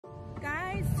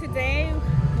today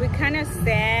we're kind of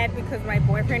sad because my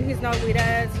boyfriend, he's not with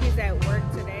us. He's at work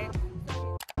today.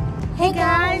 Hey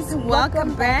guys,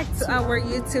 welcome back to our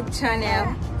YouTube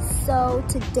channel. So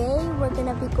today we're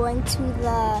gonna be going to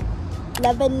the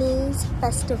Lebanese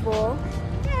festival.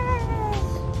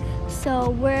 So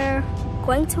we're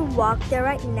going to walk there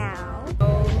right now.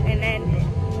 And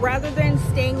then rather than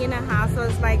staying in a house, I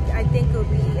was like, I think it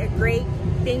would be a great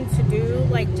thing to do,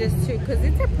 like just to, because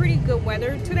it's a pretty good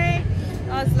weather today.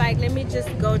 I was like, let me just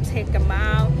go take him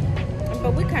out.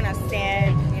 But we're kind of sad,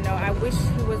 you know. I wish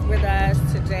he was with us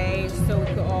today so we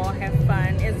could all have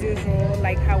fun as usual,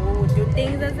 like how we would do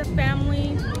things as a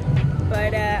family.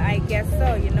 But I guess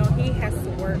so, you know, he has to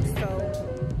work, so.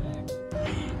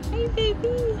 Hey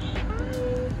baby.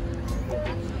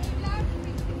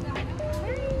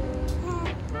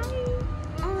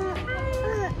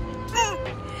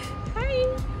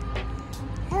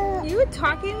 You're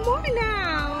talking more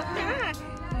now. Yeah.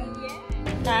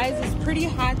 Guys, it's pretty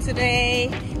hot today.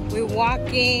 We're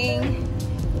walking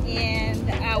and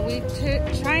we're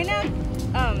trying to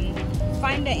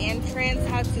find the entrance,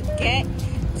 how to get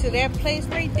to that place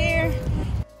right there.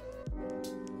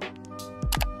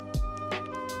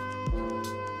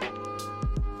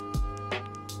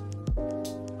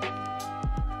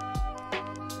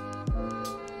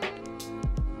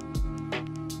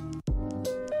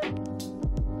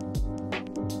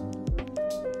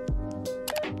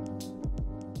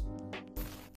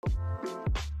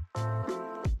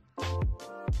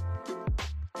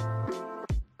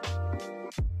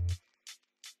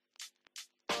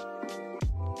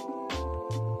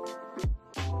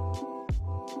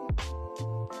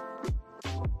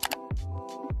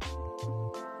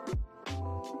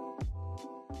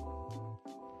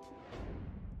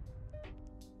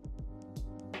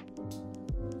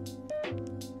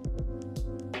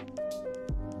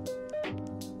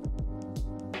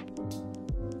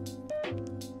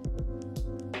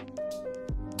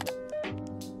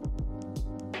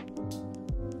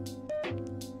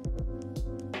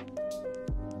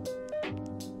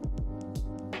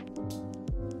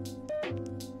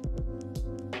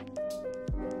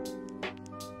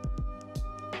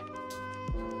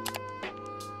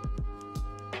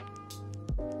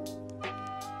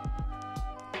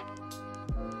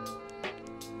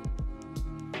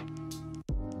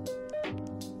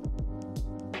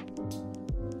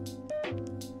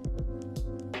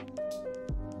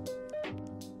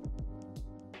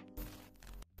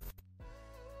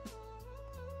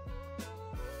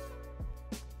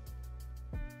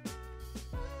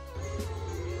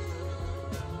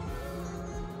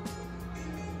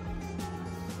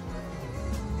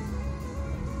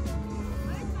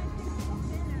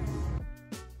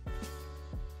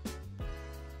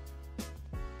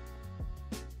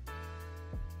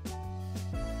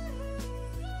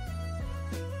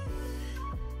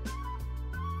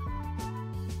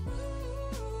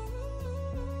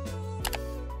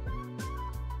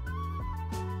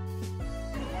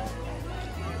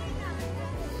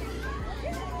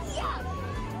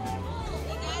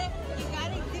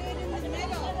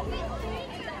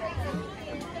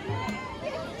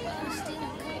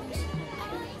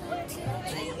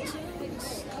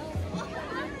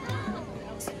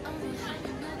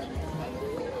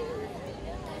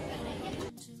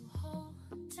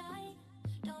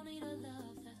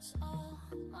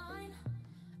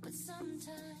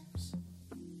 Sometimes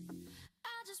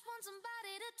I just want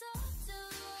somebody to talk to,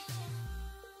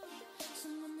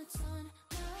 someone that's on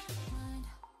my mind.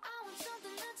 I want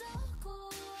something that's all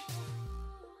cool,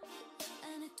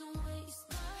 and it don't waste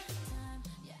my time.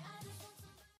 Yeah, I just want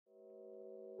somebody.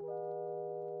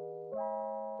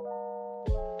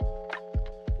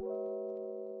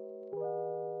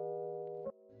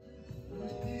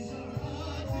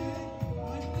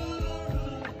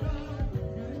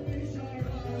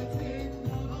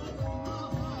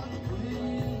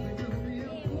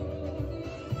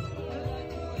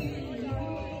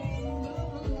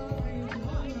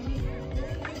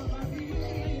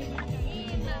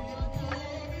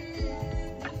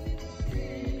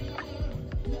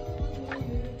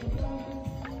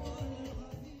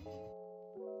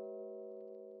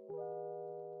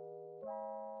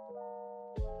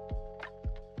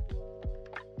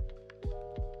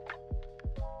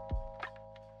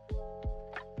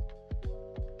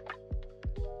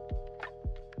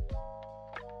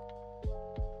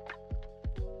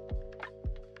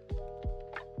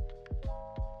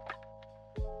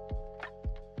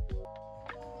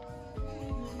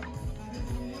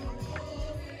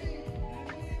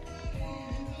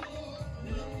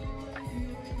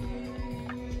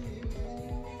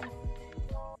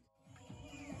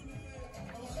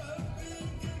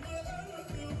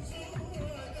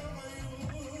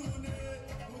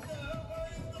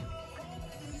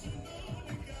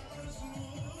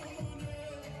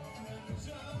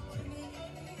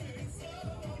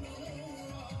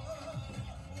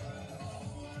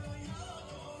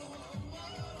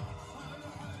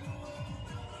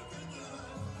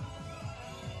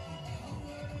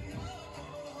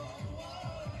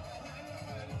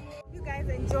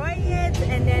 enjoy it.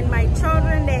 And then my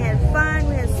children, they had fun.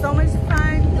 We had so much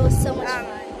fun. It was so much fun.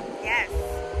 Yes.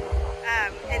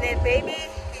 And then baby,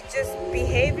 he just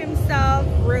behaved himself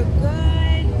real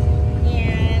good.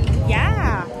 And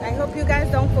yeah, I hope you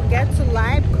guys don't forget to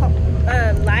like,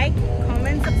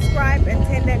 comment, subscribe, and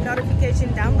turn that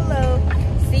notification down below.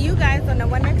 See you guys on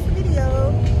our next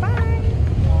video.